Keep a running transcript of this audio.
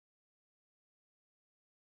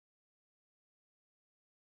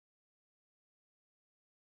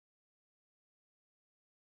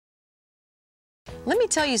Let me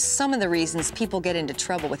tell you some of the reasons people get into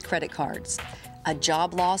trouble with credit cards. A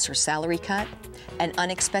job loss or salary cut, an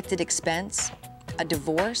unexpected expense, a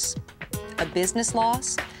divorce, a business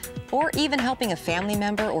loss, or even helping a family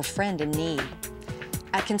member or friend in need.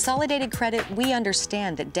 At Consolidated Credit, we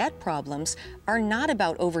understand that debt problems are not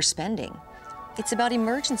about overspending. It's about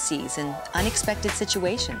emergencies and unexpected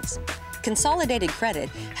situations. Consolidated Credit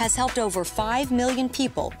has helped over 5 million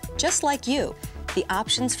people, just like you. The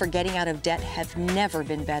options for getting out of debt have never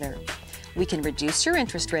been better. We can reduce your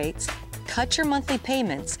interest rates, cut your monthly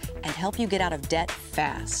payments, and help you get out of debt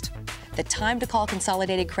fast. The time to call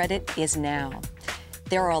Consolidated Credit is now.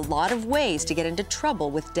 There are a lot of ways to get into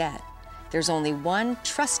trouble with debt. There's only one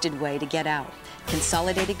trusted way to get out: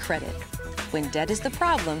 Consolidated Credit. When debt is the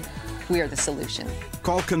problem, we are the solution.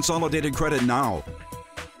 Call Consolidated Credit now.